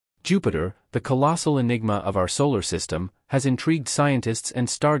Jupiter, the colossal enigma of our solar system, has intrigued scientists and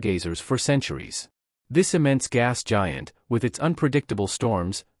stargazers for centuries. This immense gas giant, with its unpredictable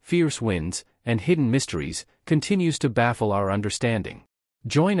storms, fierce winds, and hidden mysteries, continues to baffle our understanding.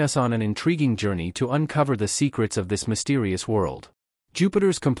 Join us on an intriguing journey to uncover the secrets of this mysterious world.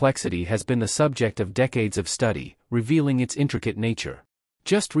 Jupiter's complexity has been the subject of decades of study, revealing its intricate nature.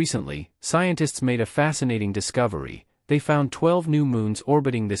 Just recently, scientists made a fascinating discovery. They found 12 new moons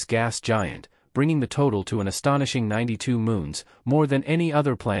orbiting this gas giant, bringing the total to an astonishing 92 moons, more than any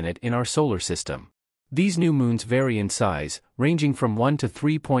other planet in our solar system. These new moons vary in size, ranging from 1 to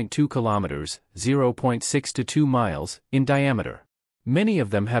 3.2 kilometers, 0.6 to 2 miles, in diameter. Many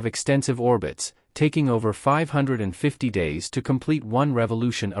of them have extensive orbits, taking over 550 days to complete one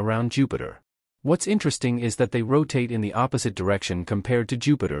revolution around Jupiter. What's interesting is that they rotate in the opposite direction compared to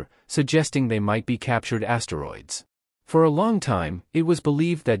Jupiter, suggesting they might be captured asteroids. For a long time, it was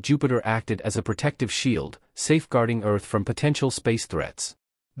believed that Jupiter acted as a protective shield, safeguarding Earth from potential space threats.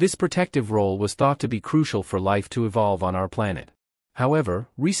 This protective role was thought to be crucial for life to evolve on our planet. However,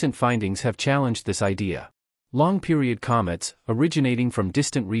 recent findings have challenged this idea. Long-period comets, originating from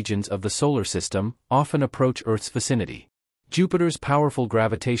distant regions of the solar system, often approach Earth's vicinity. Jupiter's powerful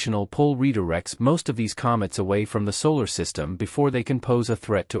gravitational pull redirects most of these comets away from the solar system before they can pose a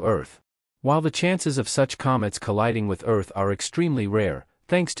threat to Earth. While the chances of such comets colliding with Earth are extremely rare,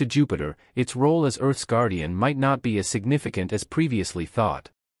 thanks to Jupiter, its role as Earth's guardian might not be as significant as previously thought.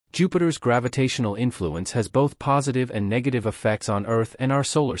 Jupiter's gravitational influence has both positive and negative effects on Earth and our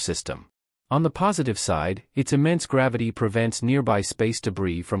solar system. On the positive side, its immense gravity prevents nearby space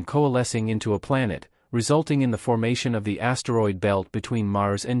debris from coalescing into a planet, resulting in the formation of the asteroid belt between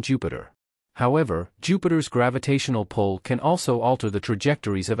Mars and Jupiter. However, Jupiter's gravitational pull can also alter the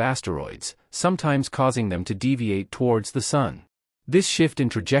trajectories of asteroids, sometimes causing them to deviate towards the Sun. This shift in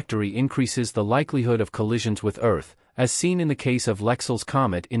trajectory increases the likelihood of collisions with Earth, as seen in the case of Lexell's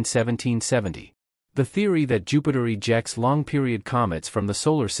comet in 1770. The theory that Jupiter ejects long-period comets from the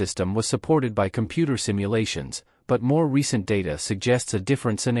solar system was supported by computer simulations, but more recent data suggests a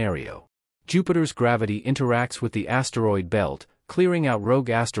different scenario. Jupiter's gravity interacts with the asteroid belt, clearing out rogue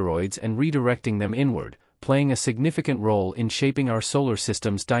asteroids and redirecting them inward, playing a significant role in shaping our solar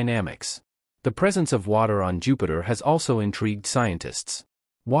system's dynamics. The presence of water on Jupiter has also intrigued scientists.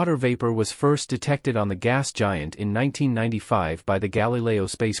 Water vapor was first detected on the gas giant in 1995 by the Galileo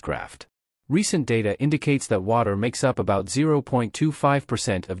spacecraft. Recent data indicates that water makes up about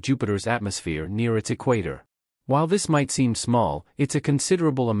 0.25% of Jupiter's atmosphere near its equator. While this might seem small, it's a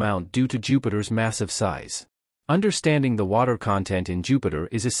considerable amount due to Jupiter's massive size. Understanding the water content in Jupiter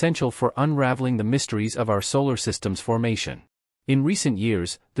is essential for unraveling the mysteries of our solar system's formation. In recent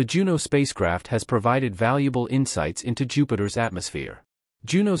years, the Juno spacecraft has provided valuable insights into Jupiter's atmosphere.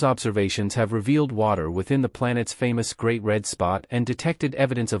 Juno's observations have revealed water within the planet's famous Great Red Spot and detected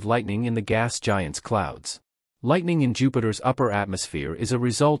evidence of lightning in the gas giant's clouds. Lightning in Jupiter's upper atmosphere is a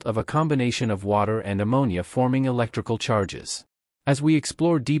result of a combination of water and ammonia forming electrical charges. As we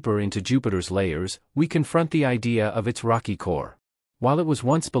explore deeper into Jupiter's layers, we confront the idea of its rocky core. While it was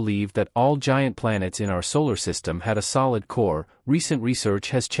once believed that all giant planets in our solar system had a solid core, recent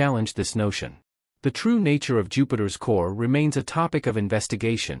research has challenged this notion. The true nature of Jupiter's core remains a topic of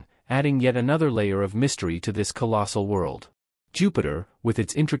investigation, adding yet another layer of mystery to this colossal world. Jupiter, with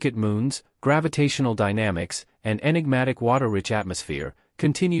its intricate moons, gravitational dynamics, and enigmatic water-rich atmosphere,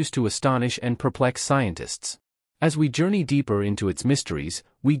 continues to astonish and perplex scientists. As we journey deeper into its mysteries,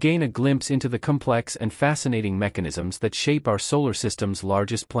 we gain a glimpse into the complex and fascinating mechanisms that shape our solar system's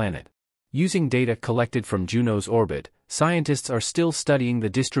largest planet. Using data collected from Juno's orbit, scientists are still studying the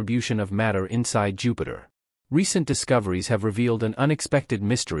distribution of matter inside Jupiter. Recent discoveries have revealed an unexpected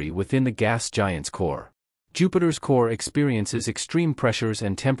mystery within the gas giant's core. Jupiter's core experiences extreme pressures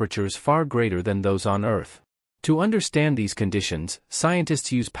and temperatures far greater than those on Earth. To understand these conditions,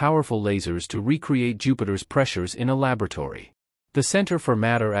 scientists use powerful lasers to recreate Jupiter's pressures in a laboratory. The Center for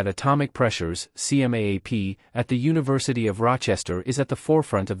Matter at Atomic Pressures, CMAAP, at the University of Rochester is at the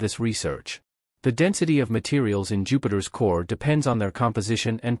forefront of this research. The density of materials in Jupiter's core depends on their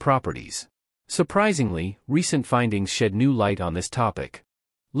composition and properties. Surprisingly, recent findings shed new light on this topic.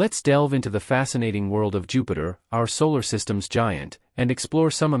 Let's delve into the fascinating world of Jupiter, our solar system's giant, and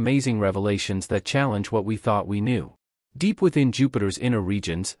explore some amazing revelations that challenge what we thought we knew. Deep within Jupiter's inner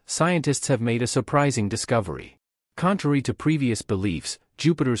regions, scientists have made a surprising discovery. Contrary to previous beliefs,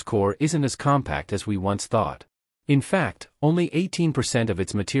 Jupiter's core isn't as compact as we once thought. In fact, only 18% of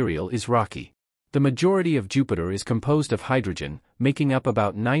its material is rocky. The majority of Jupiter is composed of hydrogen, making up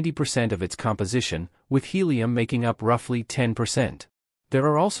about 90% of its composition, with helium making up roughly 10%. There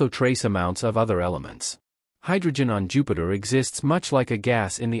are also trace amounts of other elements. Hydrogen on Jupiter exists much like a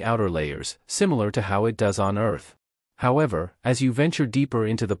gas in the outer layers, similar to how it does on Earth. However, as you venture deeper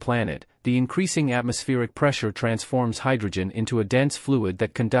into the planet, the increasing atmospheric pressure transforms hydrogen into a dense fluid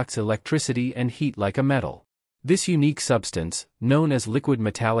that conducts electricity and heat like a metal. This unique substance, known as liquid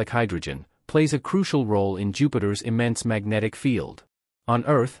metallic hydrogen, plays a crucial role in Jupiter's immense magnetic field. On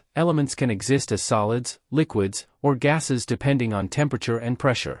Earth, elements can exist as solids, liquids, or gases depending on temperature and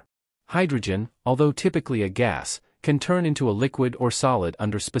pressure. Hydrogen, although typically a gas, can turn into a liquid or solid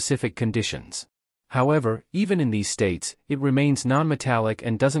under specific conditions. However, even in these states, it remains nonmetallic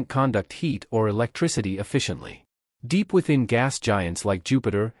and doesn't conduct heat or electricity efficiently. Deep within gas giants like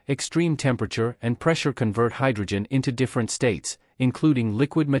Jupiter, extreme temperature and pressure convert hydrogen into different states, including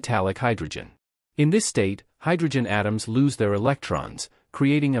liquid metallic hydrogen. In this state, hydrogen atoms lose their electrons,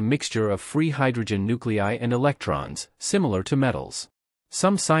 creating a mixture of free hydrogen nuclei and electrons, similar to metals.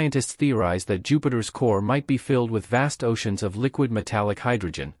 Some scientists theorize that Jupiter's core might be filled with vast oceans of liquid metallic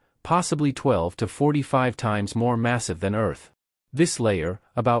hydrogen, possibly 12 to 45 times more massive than Earth. This layer,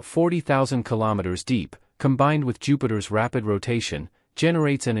 about 40,000 kilometers deep, combined with Jupiter's rapid rotation,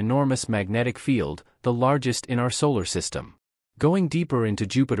 generates an enormous magnetic field, the largest in our solar system. Going deeper into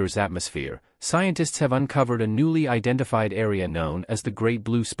Jupiter's atmosphere, scientists have uncovered a newly identified area known as the Great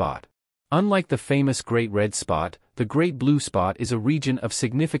Blue Spot. Unlike the famous Great Red Spot, the Great Blue Spot is a region of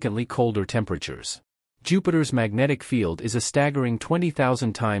significantly colder temperatures. Jupiter's magnetic field is a staggering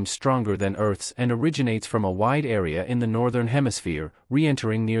 20,000 times stronger than Earth's and originates from a wide area in the northern hemisphere,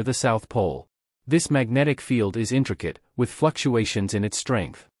 re-entering near the South Pole. This magnetic field is intricate, with fluctuations in its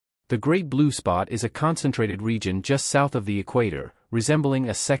strength. The Great Blue Spot is a concentrated region just south of the equator, resembling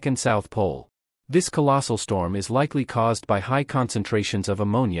a second South Pole. This colossal storm is likely caused by high concentrations of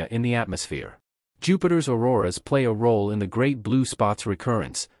ammonia in the atmosphere. Jupiter's auroras play a role in the Great Blue Spot's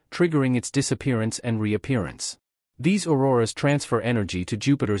recurrence, triggering its disappearance and reappearance. These auroras transfer energy to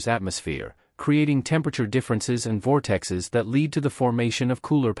Jupiter's atmosphere, creating temperature differences and vortexes that lead to the formation of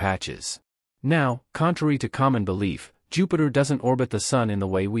cooler patches. Now, contrary to common belief, Jupiter doesn't orbit the Sun in the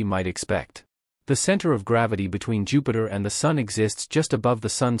way we might expect. The center of gravity between Jupiter and the Sun exists just above the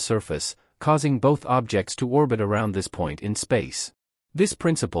Sun's surface, causing both objects to orbit around this point in space. This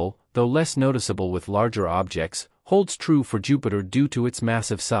principle, though less noticeable with larger objects, holds true for Jupiter due to its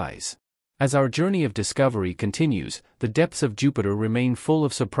massive size. As our journey of discovery continues, the depths of Jupiter remain full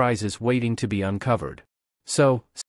of surprises waiting to be uncovered. So,